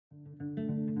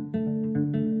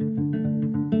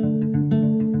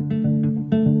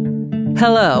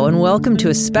Hello, and welcome to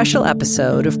a special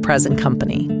episode of Present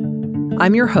Company.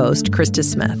 I'm your host, Krista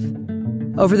Smith.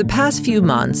 Over the past few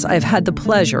months, I've had the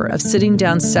pleasure of sitting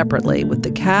down separately with the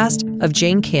cast of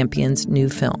Jane Campion's new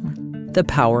film, The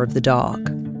Power of the Dog.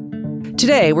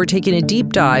 Today, we're taking a deep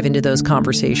dive into those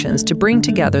conversations to bring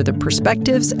together the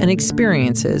perspectives and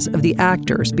experiences of the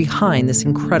actors behind this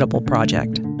incredible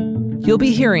project. You'll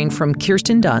be hearing from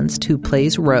Kirsten Dunst, who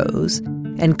plays Rose,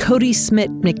 and Kodi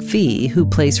Smit-McPhee, who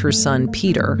plays her son,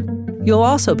 Peter. You'll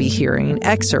also be hearing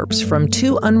excerpts from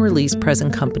two unreleased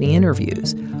Present Company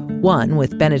interviews, one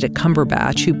with Benedict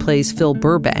Cumberbatch, who plays Phil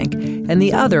Burbank, and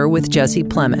the other with Jesse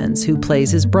Plemons, who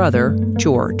plays his brother,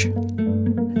 George.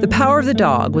 The Power of the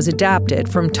Dog was adapted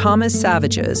from Thomas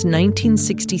Savage's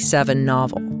 1967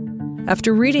 novel.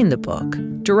 After reading the book,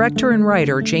 director and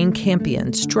writer Jane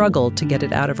Campion struggled to get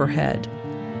it out of her head.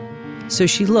 So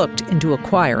she looked into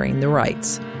acquiring the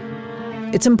rights.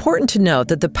 It's important to note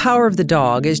that The Power of the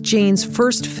Dog is Jane's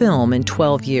first film in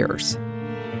 12 years.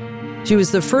 She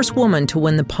was the first woman to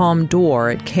win the Palme d'Or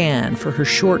at Cannes for her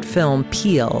short film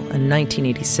Peel in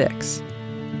 1986,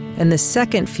 and the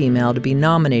second female to be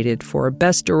nominated for a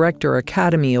Best Director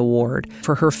Academy Award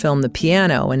for her film The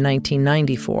Piano in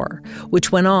 1994,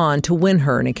 which went on to win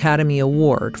her an Academy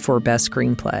Award for Best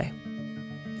Screenplay.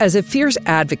 As a fierce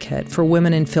advocate for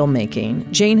women in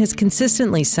filmmaking, Jane has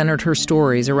consistently centered her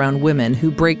stories around women who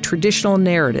break traditional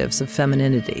narratives of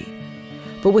femininity.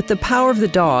 But with The Power of the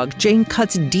Dog, Jane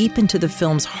cuts deep into the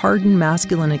film's hardened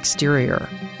masculine exterior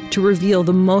to reveal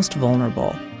the most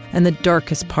vulnerable and the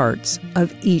darkest parts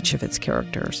of each of its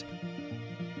characters.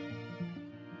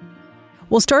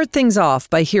 We'll start things off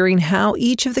by hearing how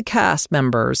each of the cast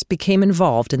members became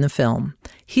involved in the film.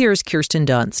 Here's Kirsten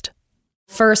Dunst.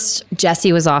 First,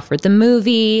 Jesse was offered the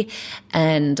movie,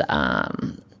 and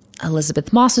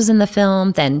Elizabeth Moss was in the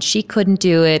film. Then she couldn't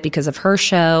do it because of her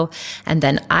show. And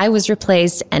then I was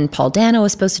replaced, and Paul Dano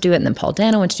was supposed to do it. And then Paul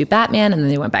Dano went to do Batman, and then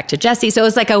they went back to Jesse. So it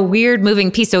was like a weird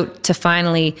moving piece. So to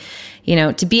finally,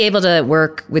 to be able to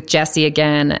work with Jesse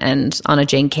again and on a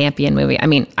Jane Campion movie, I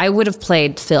mean, I would have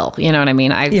played Phil. You know what I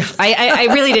mean? I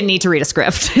really didn't need to read a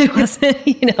script. It wasn't,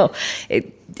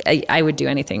 I would do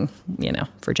anything,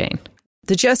 for Jane.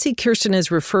 The Jesse Kirsten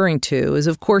is referring to is,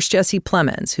 of course, Jesse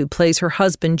Plemons, who plays her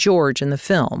husband, George, in the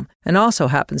film, and also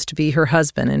happens to be her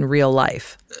husband in real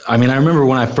life. I mean, I remember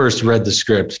when I first read the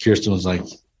script, Kirsten was like,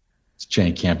 it's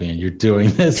Jane Campion, you're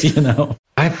doing this,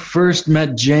 I first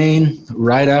met Jane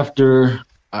right after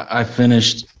I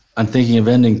finished I'm Thinking of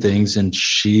Ending Things, and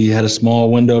she had a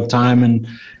small window of time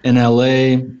in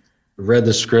LA, read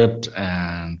the script,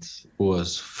 and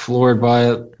was floored by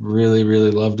it, really,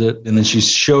 really loved it. And then she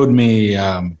showed me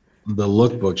the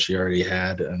lookbook she already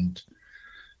had, and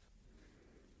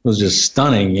it was just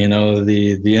stunning,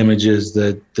 the images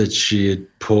that she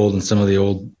had pulled and some of the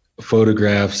old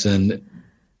photographs. And,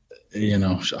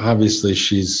 obviously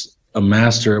she's a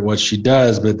master at what she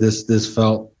does, but this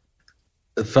felt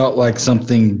like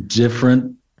something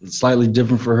different, slightly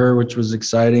different for her, which was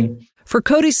exciting. For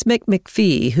Kodi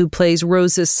Smit-McPhee, who plays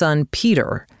Rose's son,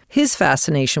 Peter, his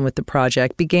fascination with the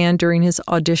project began during his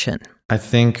audition. I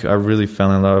think I really fell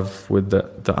in love with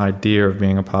the idea of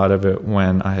being a part of it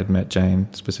when I had met Jane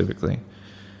specifically.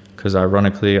 Because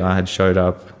ironically, I had showed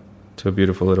up to a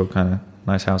beautiful little kind of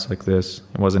nice house like this.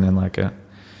 It wasn't in like a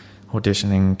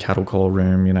auditioning cattle call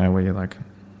room, where you're like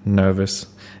nervous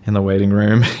in the waiting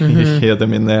room. Mm-hmm. You hear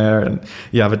them in there and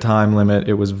you have a time limit.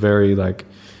 It was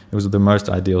it was the most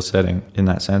ideal setting in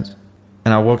that sense.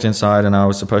 And I walked inside and I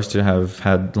was supposed to have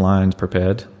had lines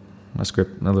prepared, a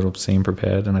script, a little scene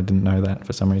prepared, and I didn't know that.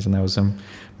 For some reason, there was some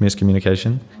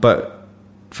miscommunication. But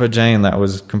for Jane, that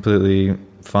was completely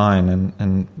fine,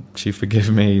 and she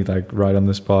forgave me like right on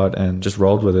the spot and just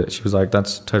rolled with it. She was like,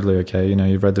 that's totally okay.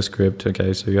 You've read the script,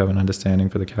 okay, so you have an understanding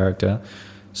for the character.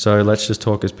 So let's just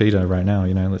talk as Peter right now,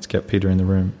 let's get Peter in the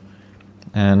room.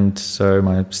 And so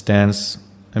my stance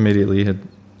immediately had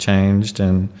changed,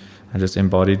 and I just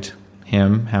embodied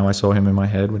him, how I saw him in my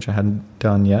head, which I hadn't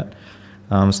done yet.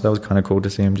 So that was kind of cool to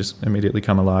see him just immediately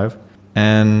come alive.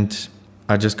 And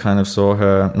I just kind of saw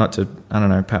her, not to,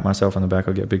 pat myself on the back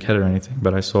or get big-headed or anything,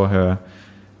 but I saw her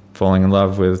falling in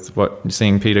love with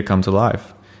seeing Peter come to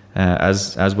life,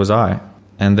 as was I.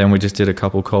 And then we just did a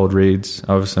couple cold reads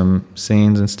of some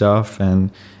scenes and stuff,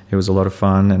 and it was a lot of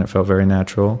fun, and it felt very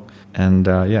natural. And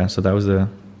so that was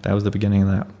the beginning of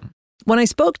that. When I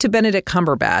spoke to Benedict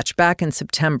Cumberbatch back in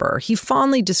September, he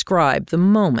fondly described the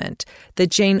moment that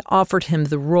Jane offered him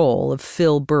the role of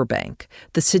Phil Burbank,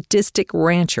 the sadistic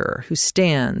rancher who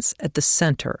stands at the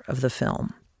center of the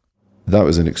film. That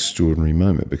was an extraordinary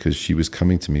moment because she was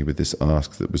coming to me with this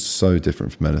ask that was so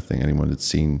different from anything anyone had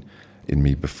seen in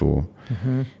me before.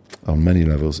 On many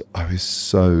levels, I was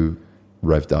so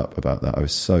revved up about that. I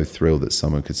was so thrilled that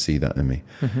someone could see that in me,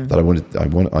 that I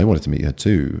wanted to meet her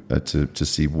too, to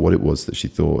see what it was that she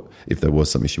thought, if there was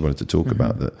something she wanted to talk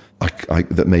about that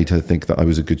that made her think that I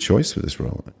was a good choice for this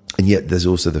role. And yet there's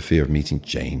also the fear of meeting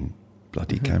Jane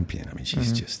bloody Campion. I mean,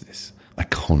 she's just this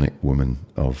iconic woman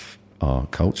of our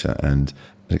culture and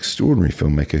an extraordinary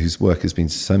filmmaker whose work has been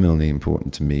seminally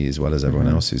important to me as well as everyone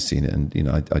else who's seen it. And, you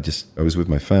know, I was with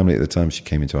my family at the time. She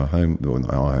came into our home, well,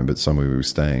 not our home, but somewhere we were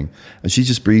staying. And she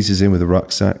just breezes in with a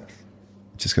rucksack,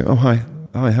 just going, "Oh, hi,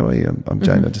 how are you? I'm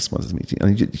Jane. I just wanted to meet you."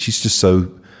 And she's just so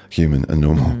human and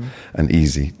normal and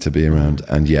easy to be around.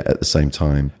 And yet at the same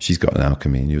time, she's got an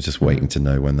alchemy and you're just waiting to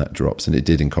know when that drops. And it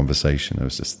did in conversation. There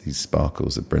was just these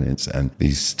sparkles of brilliance and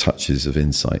these touches of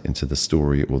insight into the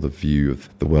story or the view of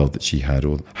the world that she had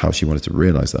or how she wanted to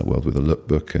realize that world with a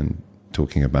lookbook and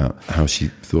talking about how she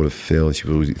thought of Phil. She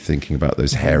was always thinking about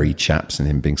those hairy chaps and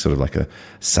him being sort of like a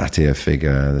satyr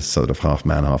figure, sort of half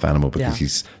man, half animal, because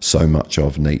he's so much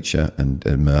of nature and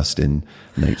immersed in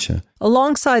nature.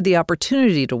 Alongside the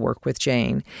opportunity to work with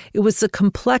Jane, it was the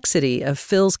complexity of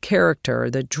Phil's character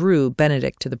that drew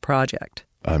Benedict to the project.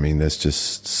 I mean, there's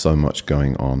just so much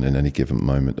going on in any given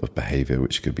moment of behavior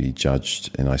which could be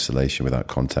judged in isolation without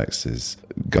context is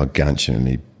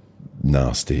gargantuanly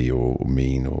nasty or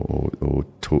mean or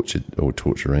tortured or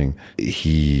torturing.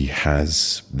 He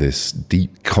has this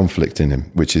deep conflict in him,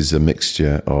 which is a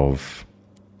mixture of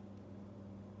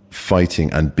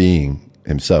fighting and being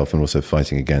himself and also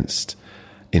fighting against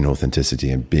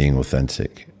inauthenticity and being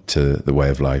authentic to the way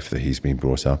of life that he's been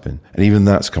brought up in. And even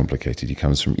that's complicated. He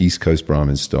comes from East Coast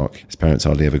Brahmin stock. His parents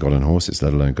hardly ever got on horses,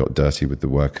 let alone got dirty with the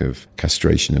work of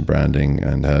castration and branding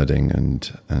and herding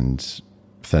and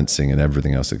fencing and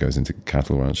everything else that goes into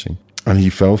cattle ranching. And he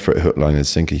fell for it hook, line and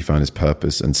sinker. He found his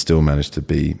purpose and still managed to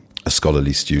be a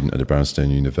scholarly student at a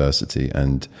Brownstone University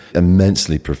and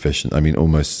immensely proficient. I mean,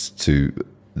 almost to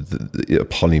a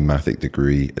polymathic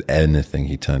degree at anything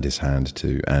he turned his hand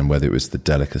to. And whether it was the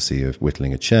delicacy of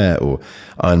whittling a chair or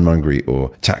ironmongery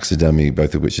or taxidermy,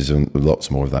 both of which is lots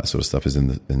more of that sort of stuff is in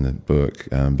the book.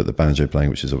 But the banjo playing,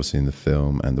 which is obviously in the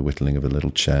film, and the whittling of a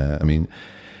little chair. I mean,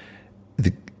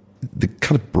 the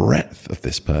kind of breadth of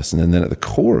this person, and then at the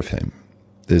core of him,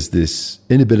 there's this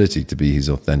inability to be his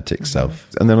authentic self.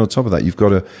 And then on top of that, you've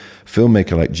got a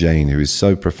filmmaker like Jane who is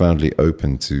so profoundly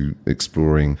open to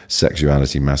exploring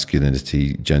sexuality,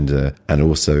 masculinity, gender, and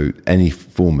also any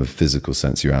form of physical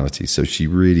sensuality. So she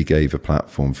really gave a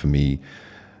platform for me,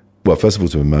 well, first of all,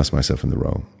 to immerse myself in the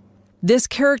role. This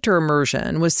character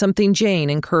immersion was something Jane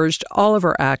encouraged all of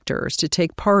her actors to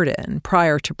take part in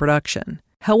prior to production.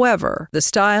 However, the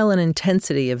style and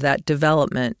intensity of that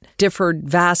development differed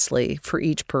vastly for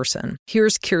each person.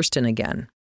 Here's Kirsten again.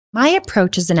 My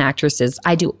approach as an actress is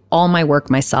I do all my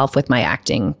work myself with my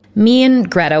acting. Me and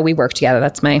Greta, we work together.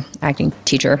 That's my acting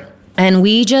teacher. And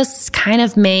we just kind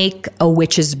of make a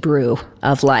witch's brew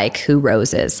of like who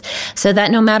Rose is. So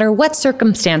that no matter what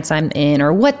circumstance I'm in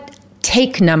or what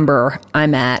take number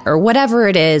I'm at or whatever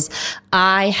it is,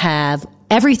 I have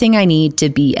everything I need to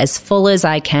be as full as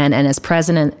I can and as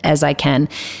present as I can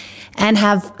and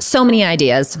have so many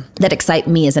ideas that excite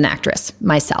me as an actress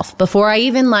myself. Before I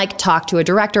even like talk to a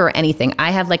director or anything,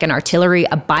 I have like an artillery,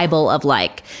 a Bible of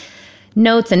like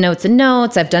notes and notes and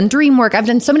notes. I've done dream work. I've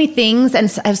done so many things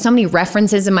and I have so many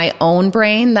references in my own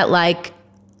brain that like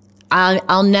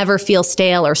I'll never feel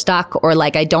stale or stuck or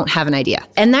like I don't have an idea.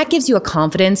 And that gives you a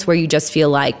confidence where you just feel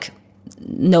like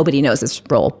nobody knows this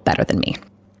role better than me.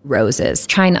 Rose is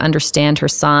trying to understand her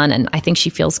son, and I think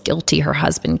she feels guilty. Her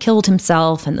husband killed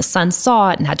himself, and the son saw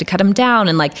it and had to cut him down.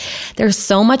 And like, there's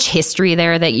so much history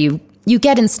there that you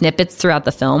get in snippets throughout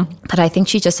the film. But I think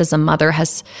she just, as a mother,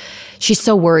 she's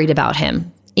so worried about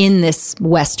him in this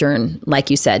Western,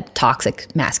 like you said, toxic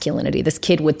masculinity. This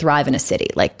kid would thrive in a city.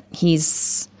 Like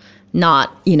he's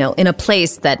not, in a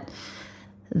place that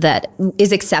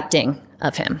is accepting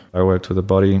of him. I worked with a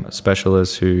body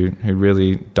specialist who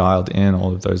really dialed in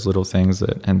all of those little things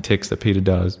and tics that Peter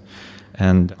does.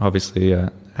 And obviously an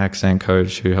accent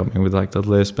coach who helped me with like the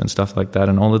lisp and stuff like that.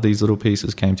 And all of these little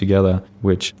pieces came together,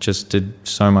 which just did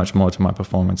so much more to my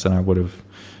performance than I would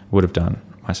have done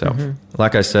myself.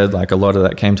 Like I said, like a lot of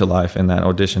that came to life in that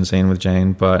audition scene with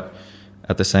Jane, but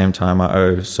at the same time, I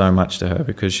owe so much to her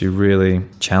because she really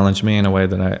challenged me in a way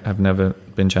that I have never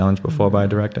been challenged before by a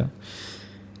director.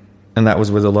 And that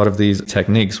was with a lot of these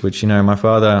techniques, which, my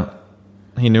father,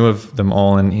 he knew of them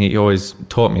all, and he always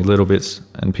taught me little bits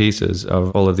and pieces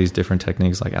of all of these different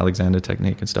techniques, like Alexander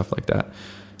technique and stuff like that.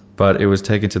 But it was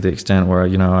taken to the extent where,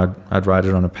 you know, I'd write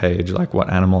it on a page, like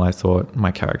what animal I thought my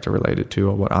character related to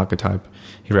or what archetype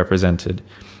he represented.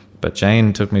 But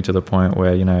Jane took me to the point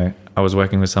where, you know, I was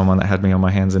working with someone that had me on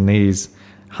my hands and knees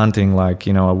hunting like,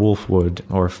 you know, a wolf would,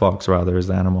 or a fox rather is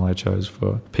the animal I chose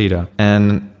for Peter.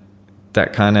 And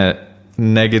that kind of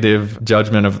negative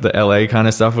judgment of the LA kind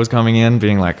of stuff was coming in,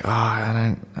 being like, oh,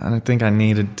 I don't think I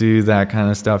need to do that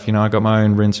kind of stuff. You know, I got my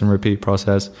own rinse and repeat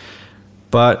process.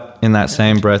 But in that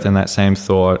same breath, in that same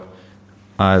thought,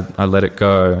 I let it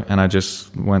go and I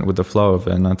just went with the flow of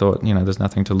it. And I thought, you know, there's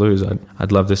nothing to lose.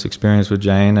 I'd love this experience with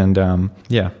Jane. And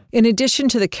yeah. In addition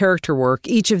to the character work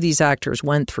each of these actors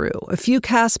went through, a few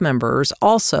cast members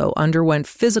also underwent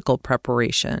physical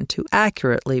preparation to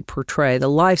accurately portray the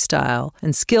lifestyle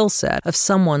and skill set of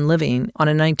someone living on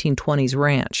a 1920s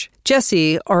ranch.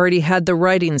 Jesse already had the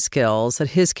writing skills that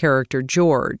his character,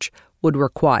 George, would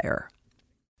require.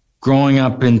 Growing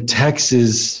up in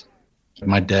Texas,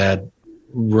 my dad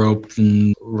roped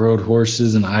and rode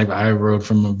horses, and I rode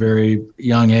from a very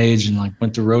young age and like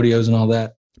went to rodeos and all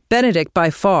that. Benedict by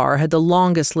far had the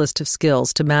longest list of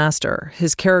skills to master.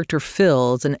 His character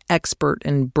Phil is an expert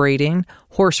in braiding,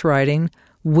 horse riding,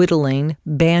 whittling,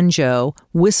 banjo,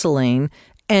 whistling,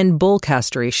 and bull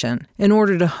castration. In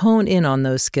order to hone in on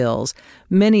those skills,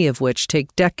 many of which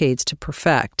take decades to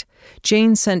perfect,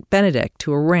 Jane sent Benedict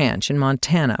to a ranch in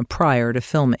Montana prior to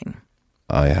filming.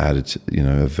 I had, you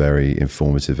know, a very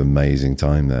informative, amazing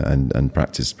time there and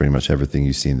practiced pretty much everything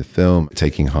you see in the film,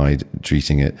 taking hide,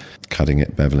 treating it, cutting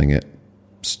it, beveling it,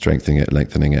 strengthening it,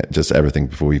 lengthening it, just everything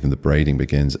before even the braiding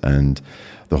begins, and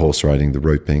the horse riding, the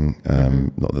roping,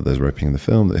 not that there's roping in the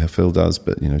film that Phil does,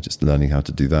 but, you know, just learning how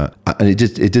to do that. And it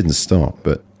didn't stop,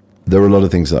 but there were a lot of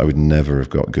things that I would never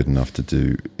have got good enough to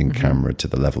do in camera to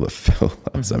the level that Phil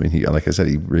was. I mean, like I said,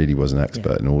 he really was an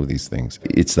expert in all of these things.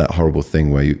 It's that horrible thing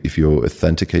where if you're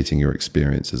authenticating your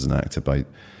experience as an actor by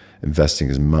investing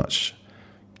as much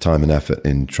time and effort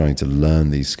in trying to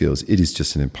learn these skills, it is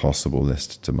just an impossible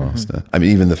list to master. I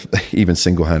mean, even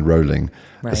single hand rolling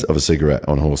of a cigarette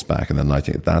on horseback and then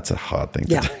lighting it, that's a hard thing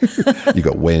to do. You've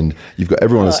got wind, you've got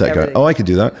everyone on set going, oh, I could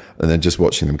do that. And then just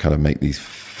watching them kind of make these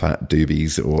fat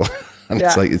doobies and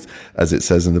it's like, as it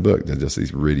says in the book, they're just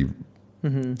these really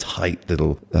tight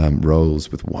little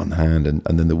rolls with one hand and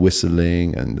then the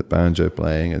whistling and the banjo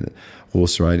playing and the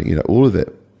horse riding, you know, all of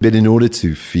it. But in order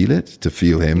to feel it, to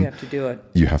feel him, you have to do it.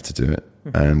 You have to do it.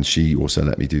 And she also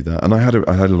let me do that. And I had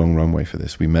a long runway for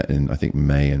this. We met in, I think,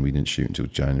 May, and we didn't shoot until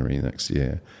January next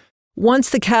year.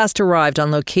 Once the cast arrived on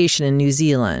location in New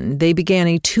Zealand, they began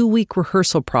a 2-week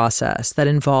rehearsal process that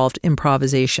involved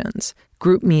improvisations,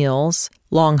 group meals,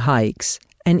 long hikes,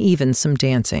 and even some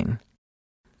dancing.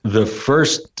 The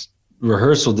first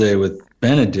rehearsal day with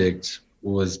Benedict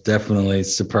was definitely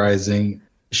surprising.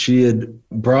 She had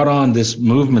brought on this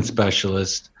movement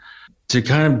specialist to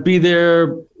kind of be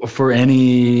there for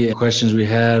any questions we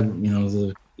had, you know,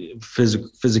 the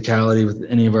physicality with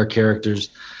any of our characters.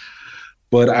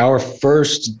 But our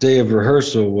first day of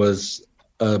rehearsal was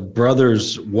a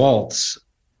brothers waltz,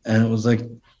 and it was like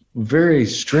very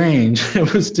strange.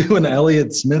 It was doing an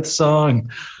Elliott Smith song.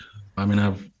 I mean,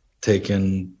 I've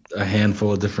taken a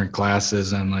handful of different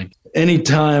classes, and like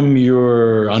anytime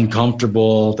you're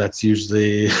uncomfortable, that's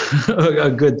usually a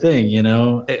good thing, you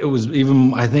know. It was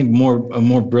even, I think, a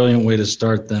more brilliant way to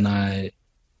start than I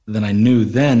knew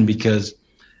then, because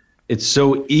it's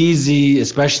so easy,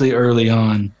 especially early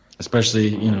on, especially,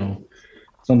 you know,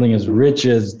 something as rich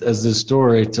as this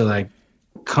story, to like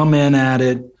come in at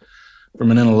it from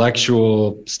an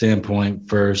intellectual standpoint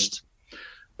first.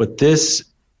 But this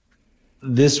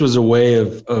was a way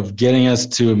of getting us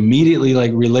to immediately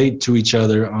like relate to each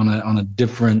other on a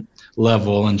different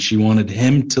level. And she wanted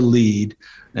him to lead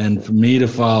and for me to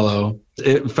follow.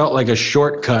 It felt like a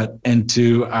shortcut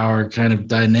into our kind of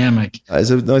dynamic.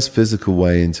 It's a nice physical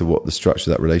way into what the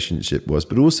structure of that relationship was,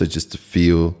 but also just to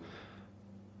feel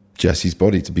Jesse's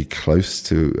body, to be close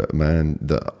to a man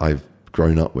that I've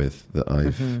grown up with, that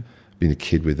I've been a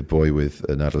kid with, a boy with,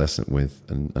 an adolescent with,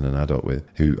 and an adult with,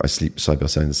 who I sleep side by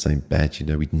side in the same bed. You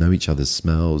know, we know each other's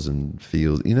smells and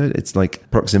feels. You know, it's like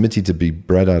proximity to be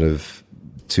bred out of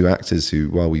two actors who,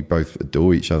 while we both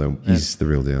adore each other, he's the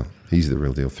real deal. He's the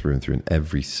real deal through and through in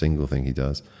every single thing he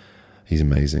does. He's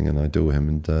amazing, and I adore him.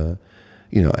 And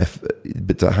you know,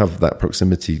 but to have that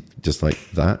proximity just like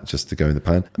that, just to go in the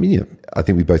pan. I mean, yeah, I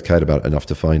think we both cared about it enough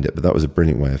to find it, but that was a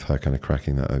brilliant way of her kind of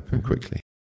cracking that open quickly.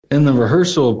 In the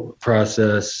rehearsal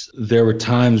process, there were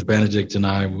times Benedict and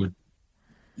I would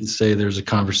say there's a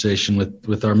conversation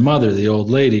with our mother, the old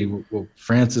lady. Well,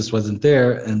 Frances wasn't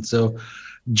there, and so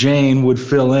Jane would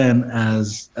fill in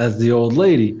as the old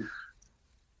lady.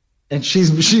 and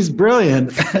she's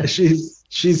brilliant.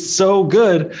 she's so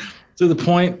good to the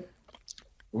point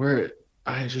where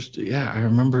I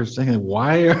remember thinking,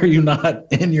 why are you not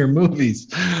in your movies?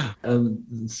 I'm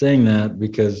saying that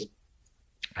because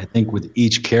I think with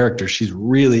each character, she's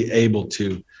really able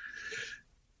to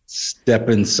step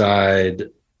inside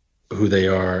who they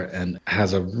are and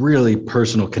has a really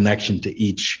personal connection to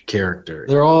each character.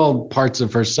 They're all parts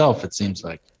of herself, it seems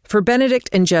like. For Benedict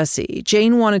and Jesse,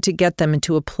 Jane wanted to get them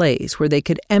into a place where they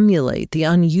could emulate the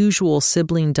unusual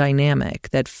sibling dynamic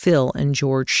that Phil and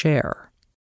George share.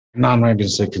 I'm not going to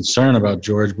say concern about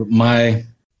George, but my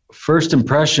first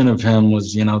impression of him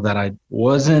was, that I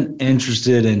wasn't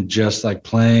interested in just like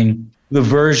playing the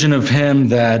version of him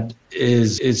that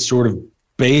is sort of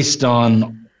based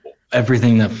on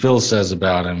everything that Phil says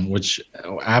about him, which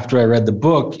after I read the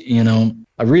book,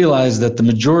 I realized that the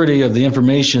majority of the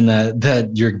information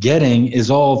that you're getting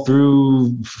is all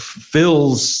through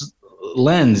Phil's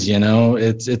lens,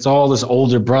 it's all this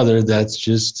older brother that's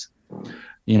just,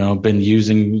 been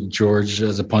using George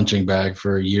as a punching bag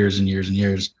for years and years and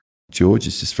years. George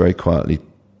is just very quietly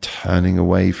turning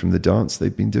away from the dance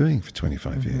they've been doing for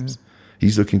 25 years.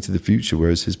 He's looking to the future,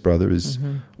 whereas his brother is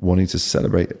wanting to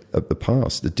celebrate the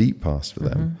past, the deep past for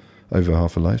them, over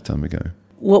half a lifetime ago.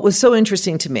 What was so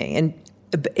interesting to me, and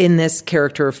in this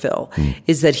character of Phil,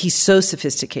 is that he's so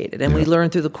sophisticated. And we learn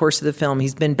through the course of the film,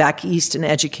 he's been back east and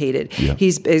educated. Yeah.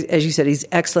 He's, as you said, he's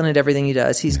excellent at everything he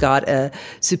does. He's got a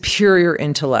superior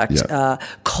intellect,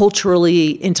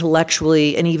 culturally,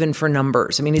 intellectually, and even for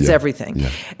numbers. I mean, it's everything. Yeah.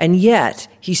 And yet,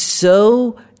 he's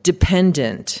so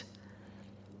dependent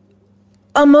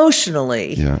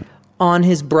emotionally on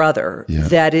his brother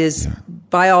that is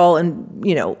by all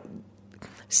and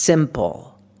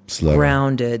simple, slow,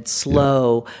 grounded,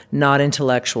 slow, not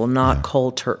intellectual, not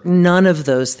culture, none of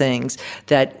those things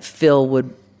that Phil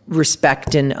would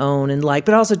respect and own and like,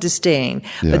 but also disdain.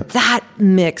 But that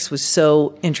mix was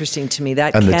so interesting to me,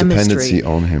 that and chemistry. And the dependency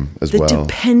on him as well. The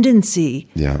dependency.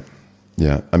 Yeah.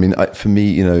 I mean, for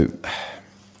me,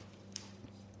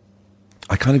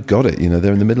 I kind of got it.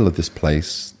 They're in the middle of this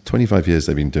place. 25 years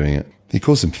they've been doing it. He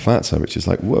calls him Fatso, which is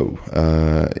like, whoa.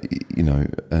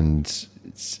 And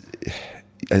it's,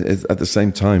 at the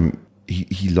same time,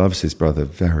 he loves his brother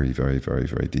very, very, very,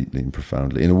 very deeply and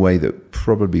profoundly in a way that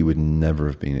probably would never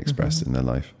have been expressed in their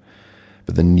life.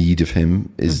 But the need of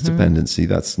him is dependency.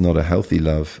 That's not a healthy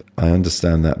love. I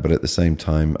understand that. But at the same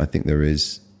time, I think there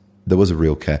was a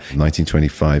real care.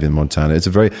 1925 in Montana. It's a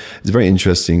very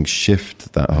interesting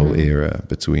shift, that whole era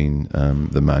between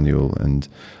the manual and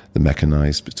the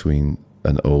mechanized, between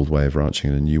an old way of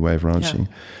ranching and a new way of ranching.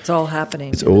 Yeah. It's all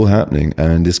happening. It's all happening.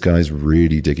 And this guy's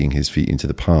really digging his feet into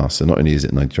the past. So not only is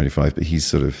it 1925, but he's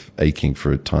sort of aching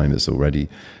for a time that's already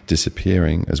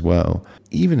disappearing as well.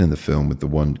 Even in the film, with the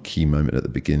one key moment at the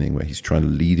beginning where he's trying to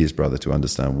lead his brother to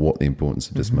understand what the importance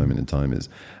of this moment in time is,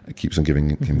 it keeps on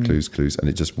giving him clues, and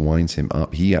it just winds him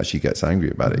up. He actually gets angry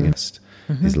about it.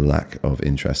 His lack of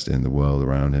interest in the world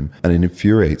around him. And it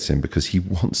infuriates him because he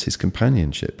wants his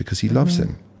companionship, because he loves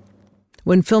him.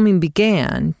 When filming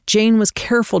began, Jane was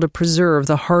careful to preserve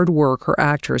the hard work her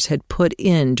actors had put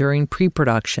in during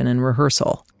pre-production and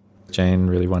rehearsal. Jane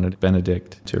really wanted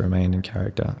Benedict to remain in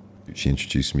character. She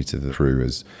introduced me to the crew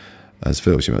as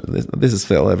Phil. She went, "This is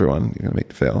Phil, everyone. You're going to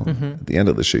meet Phil. At the end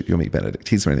of the shoot, you'll meet Benedict.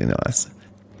 He's really nice."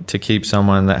 To keep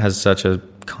someone that has such a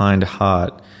kind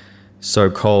heart so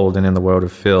cold and in the world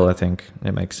of Phil, I think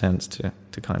it makes sense to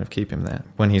kind of keep him there.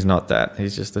 When he's not that,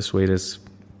 he's just the sweetest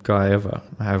guy ever.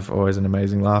 I have always an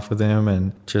amazing laugh with him,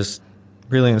 and just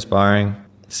really inspiring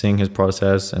seeing his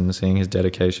process and seeing his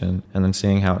dedication and then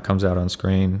seeing how it comes out on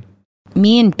screen.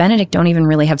 Me and Benedict don't even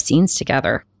really have scenes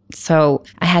together. So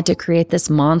I had to create this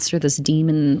monster, this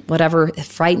demon, whatever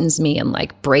frightens me and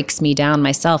like breaks me down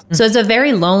myself. So it's a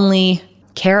very lonely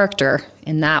character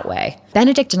in that way.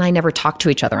 Benedict and I never talked to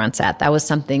each other on set. That was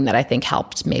something that I think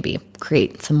helped maybe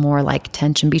create some more like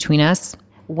tension between us.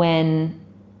 When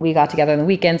we got together on the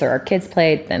weekends or our kids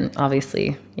played, then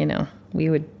obviously, we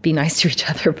would be nice to each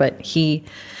other. But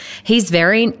he's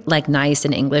very like nice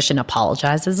in English and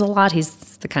apologizes a lot. He's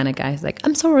the kind of guy who's like,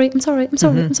 I'm sorry.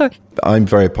 I'm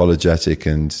very apologetic,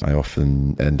 and I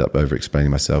often end up over-explaining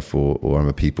myself, or I'm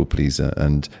a people pleaser.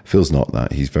 And Phil's not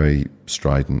that. He's very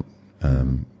strident.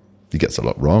 He gets a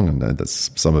lot wrong, and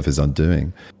that's some of his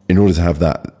undoing. In order to have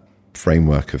that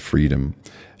framework of freedom,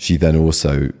 she then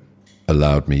also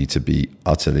allowed me to be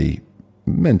utterly,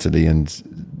 mentally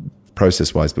and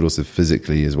process-wise, but also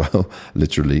physically as well,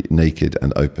 literally naked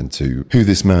and open to who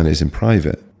this man is in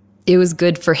private. it was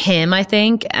good for him, I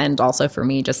think, and also for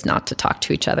me just not to talk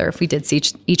to each other if we did see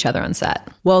each other on set.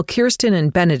 While Kirsten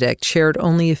and Benedict shared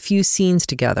only a few scenes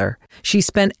together, she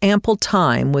spent ample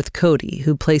time with Cody,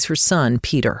 who plays her son,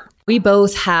 Peter. We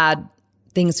both had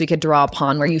things we could draw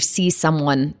upon where you see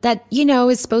someone that, you know,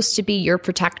 is supposed to be your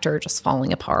protector just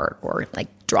falling apart or like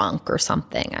drunk or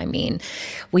something. I mean,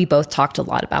 we both talked a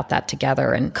lot about that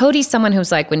together. And Cody's someone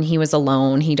who's like, when he was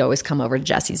alone, he'd always come over to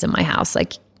Jesse's in my house.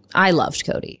 Like, I loved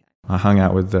Cody. I hung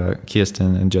out with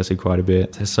Kirsten and Jesse quite a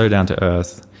bit. They're so down to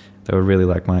earth. They were really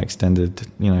like my extended,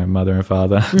 you know, mother and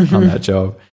father on that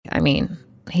job. I mean,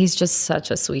 he's just such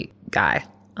a sweet guy.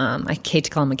 I hate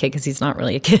to call him a kid because he's not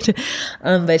really a kid,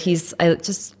 but he's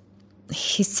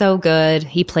so good.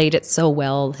 He played it so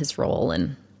well, his role,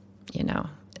 and, you know,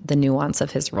 the nuance of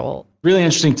his role. Really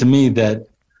interesting to me that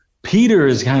Peter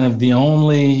is kind of the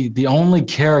only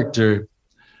character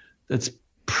that's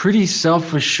pretty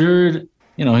self-assured.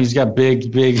 You know, he's got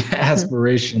big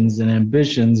aspirations and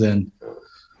ambitions,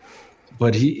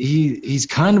 but he's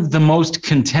kind of the most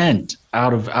content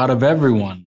out of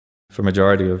everyone. For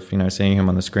majority of, you know, seeing him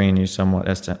on the screen, you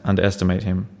somewhat underestimate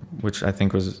him, which I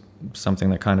think was something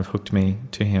that kind of hooked me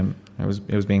to him. It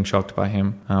was being shocked by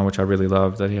him, which I really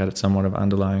loved, that he had somewhat of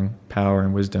underlying power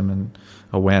and wisdom and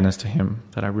awareness to him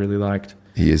that I really liked.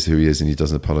 He is who he is, and he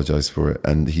doesn't apologize for it.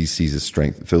 And he sees his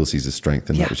strength. Phil sees his strength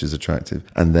in that, which is attractive.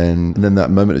 And then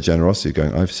that moment of generosity,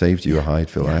 going, "I've saved you a hide,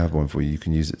 Phil. I have one for you. You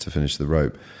can use it to finish the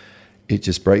rope." It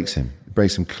just breaks him. It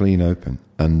breaks him clean open,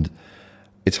 and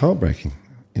it's heartbreaking.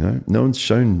 You know, no one's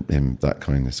shown him that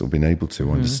kindness or been able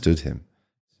to understood him.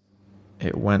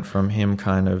 It went from him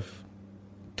kind of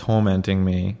tormenting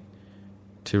me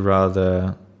to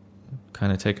rather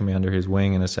kind of taking me under his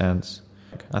wing in a sense.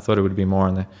 I thought it would be more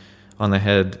on the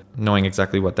head, knowing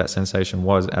exactly what that sensation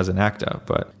was as an actor.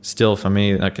 But still, for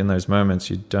me, like in those moments,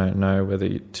 you don't know whether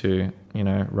to, you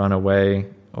know, run away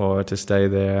or to stay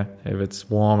there, if it's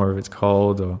warm or if it's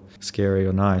cold or scary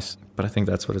or nice. But I think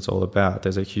that's what it's all about.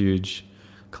 There's a huge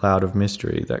cloud of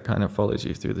mystery that kind of follows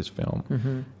you through this film.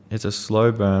 Mm-hmm. It's a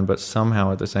slow burn, but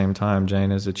somehow at the same time, Jane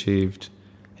has achieved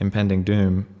impending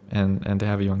doom and to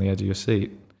have you on the edge of your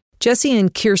seat. Jesse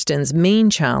and Kirsten's main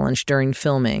challenge during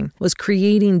filming was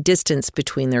creating distance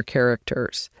between their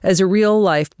characters. As a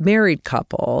real-life married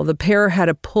couple, the pair had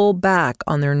to pull back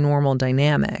on their normal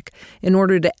dynamic in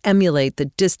order to emulate the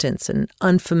distance and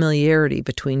unfamiliarity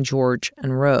between George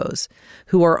and Rose,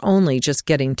 who are only just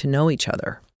getting to know each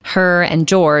other. Her and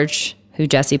George, who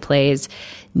Jesse plays,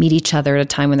 meet each other at a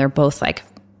time when they're both like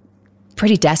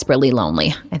pretty desperately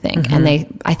lonely, I think. Mm-hmm.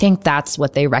 And I think that's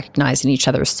what they recognize in each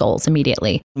other's souls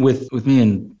immediately. With me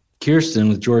and Kirsten,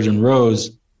 with George and Rose,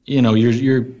 you know,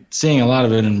 you're seeing a lot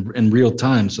of it in real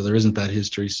time, so there isn't that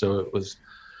history. So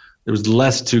there was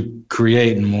less to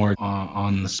create and more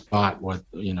on the spot with,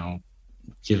 you know,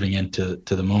 giving into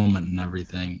the moment and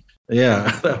everything.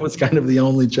 Yeah, that was kind of the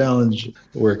only challenge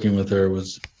working with her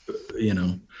was, you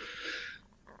know,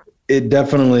 it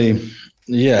definitely,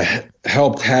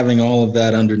 helped having all of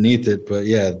that underneath it. But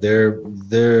yeah, their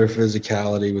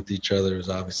physicality with each other is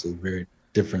obviously very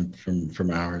different from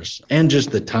ours. And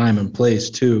just the time and place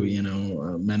too, you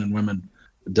know, men and women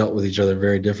dealt with each other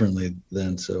very differently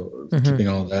then. So keeping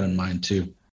all of that in mind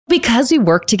too. Because we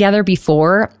worked together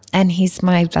before and he's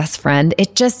my best friend,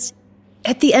 it just,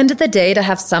 at the end of the day, to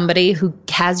have somebody who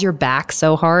has your back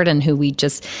so hard and who we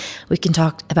can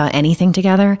talk about anything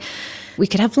together. We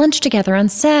could have lunch together on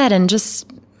set and just,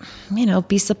 you know,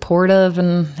 be supportive.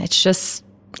 And it's just,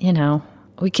 you know,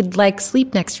 we could like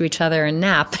sleep next to each other and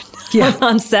nap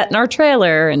on set in our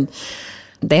trailer. And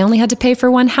they only had to pay for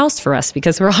one house for us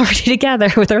because we're already together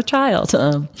with our child.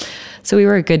 So we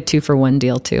were a good 2-for-1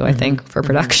 deal too, I think, for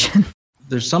production.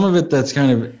 There's some of it that's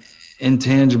kind of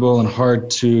intangible and hard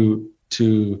to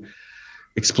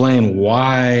explain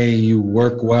why you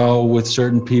work well with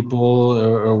certain people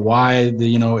or why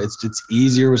it's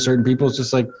easier with certain people. It's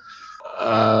just like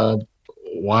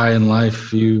why in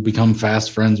life you become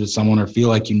fast friends with someone or feel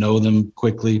like you know them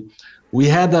quickly. We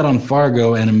had that on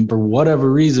Fargo, and for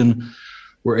whatever reason,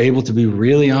 we're able to be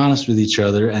really honest with each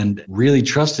other and really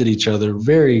trusted each other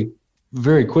very,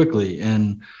 very quickly.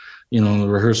 And, you know, the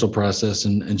rehearsal process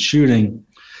and shooting,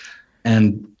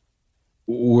 and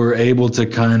we're able to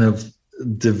kind of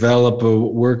develop a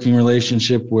working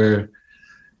relationship where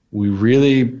we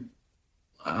really,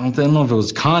 I don't know if it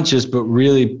was conscious, but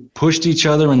really pushed each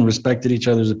other and respected each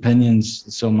other's opinions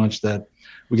so much that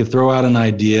we could throw out an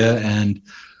idea, and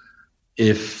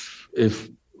if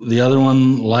the other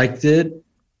one liked it,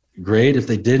 great. If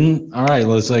they didn't, all right,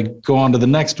 let's like go on to the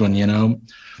next one, you know.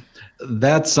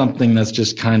 That's something that's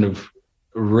just kind of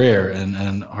rare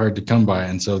and hard to come by.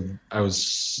 And so I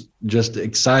was just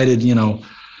excited, you know.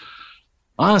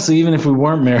 Honestly, even if we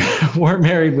weren't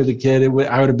married with a kid,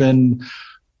 I would have been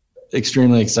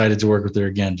extremely excited to work with her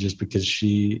again, just because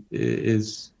she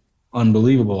is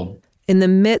unbelievable. In the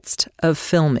midst of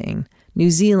filming,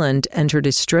 New Zealand entered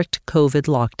a strict COVID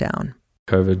lockdown.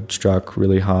 COVID struck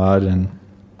really hard and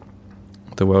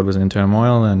the world was in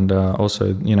turmoil, and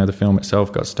also, you know, the film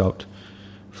itself got stopped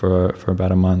for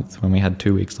about a month when we had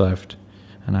 2 weeks left.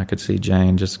 And I could see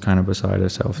Jane just kind of beside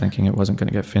herself thinking it wasn't going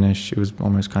to get finished. She was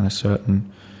almost kind of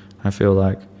certain, I feel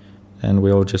like. And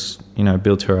we all just, you know,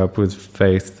 built her up with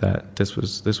faith that this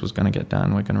was going to get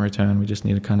done. We're going to return. We just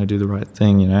need to kind of do the right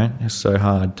thing, you know. It's so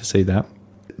hard to see that.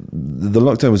 The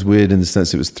lockdown was weird in the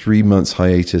sense it was 3 months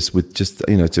hiatus with just,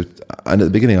 you know, and at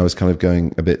the beginning I was kind of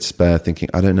going a bit spare, thinking,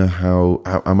 I don't know how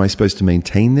am I supposed to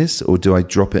maintain this, or do I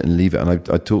drop it and leave it? And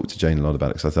I talked to Jane a lot about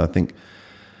it, because I think,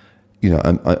 you know,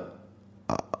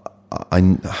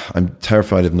 I'm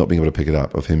terrified of not being able to pick it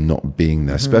up, of him not being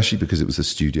there, especially because it was a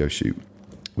studio shoot.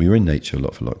 We were in nature a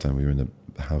lot for lockdown. We were in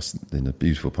a house in a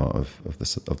beautiful part of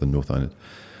the North Island,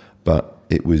 but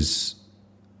it was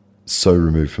so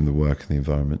removed from the work and the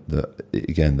environment that,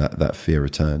 again, that fear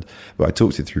returned. But I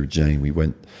talked it through with Jane. We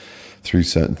went through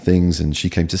certain things, and she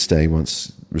came to stay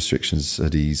once restrictions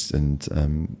had eased,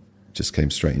 and just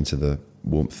came straight into the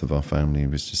warmth of our family.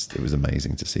 It was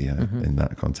amazing to see her in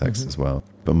that context as well.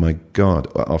 But my God,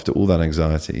 after all that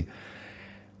anxiety,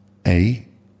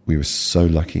 we were so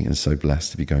lucky and so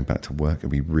blessed to be going back to work,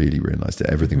 and we really realized that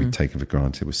everything we'd taken for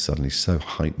granted was suddenly so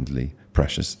heightenedly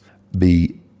precious.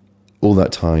 B, all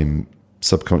that time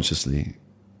subconsciously,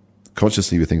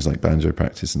 consciously with things like banjo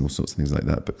practice and all sorts of things like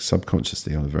that, but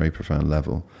subconsciously on a very profound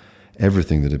level,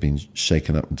 everything that had been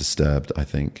shaken up and disturbed, I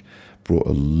think, brought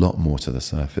a lot more to the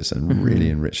surface and really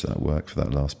enriched that work for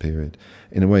that last period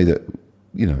in a way that,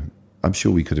 you know, I'm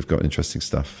sure we could have got interesting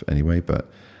stuff anyway,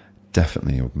 but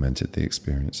definitely augmented the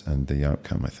experience and the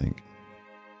outcome, I think.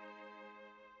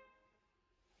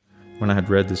 When I had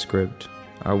read the script,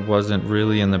 I wasn't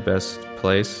really in the best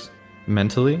place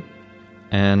mentally.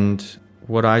 And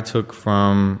what I took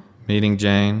from meeting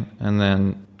Jane and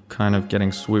then kind of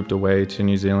getting swooped away to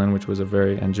New Zealand, which was a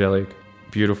very angelic,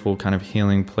 beautiful kind of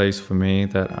healing place for me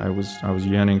that I was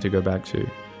yearning to go back to.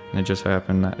 And it just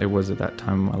happened that it was at that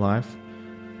time of my life.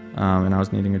 And I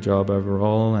was needing a job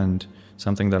overall, and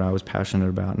something that I was passionate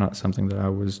about, not something that I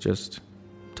was just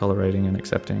tolerating and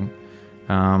accepting.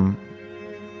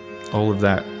 All of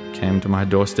that came to my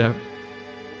doorstep.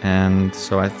 And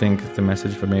so I think the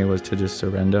message for me was to just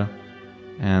surrender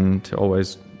and to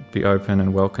always be open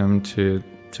and welcome to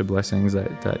blessings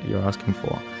that you're asking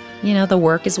for. You know, the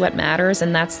work is what matters,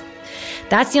 and that's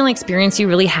the only experience you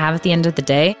really have at the end of the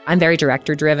day. I'm very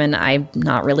director-driven. I'm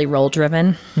not really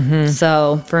role-driven.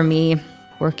 So for me,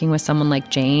 working with someone like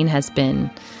Jane has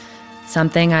been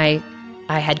something I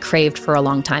had craved for a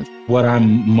long time. What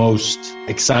I'm most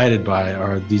excited by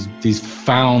are these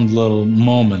found little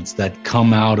moments that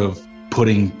come out of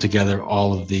putting together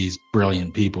all of these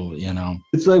brilliant people, you know.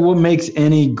 It's like what makes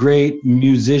any great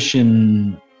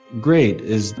musician great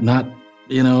is not,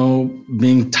 you know,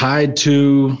 being tied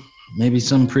to maybe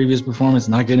some previous performance,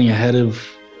 not getting ahead of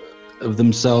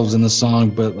themselves in the song,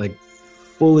 but like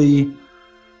fully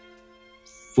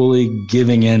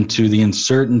giving in to the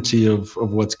uncertainty of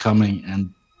what's coming and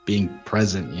being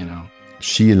present, you know.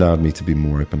 She allowed me to be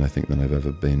more open, I think, than I've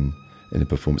ever been in a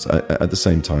performance. At the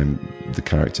same time, the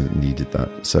character needed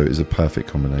that. So it was a perfect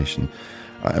combination.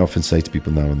 I often say to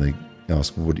people now when they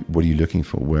ask, what are you looking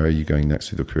for? Where are you going next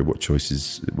with your career? What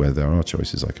choices, where there are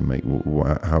choices I can make,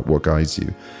 what guides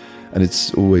you? And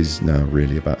it's always now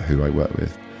really about who I work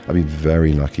with. I've been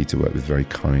very lucky to work with very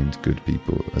kind, good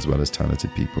people, as well as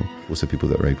talented people. Also people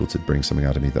that are able to bring something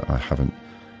out of me that I haven't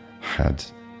had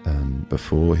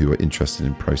before, who are interested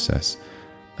in process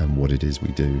and what it is we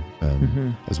do,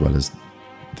 as well as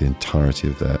the entirety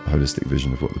of their holistic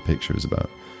vision of what the picture is about.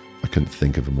 I couldn't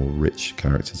think of a more rich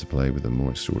character to play with a more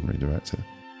extraordinary director.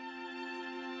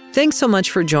 Thanks so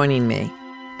much for joining me.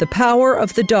 The Power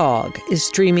of the Dog is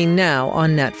streaming now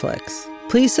on Netflix.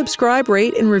 Please subscribe,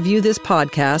 rate, and review this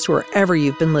podcast wherever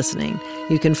you've been listening.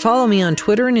 You can follow me on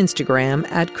Twitter and Instagram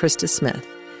 @Krista Smith.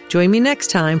 Join me next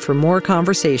time for more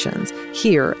conversations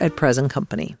here at Present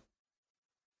Company.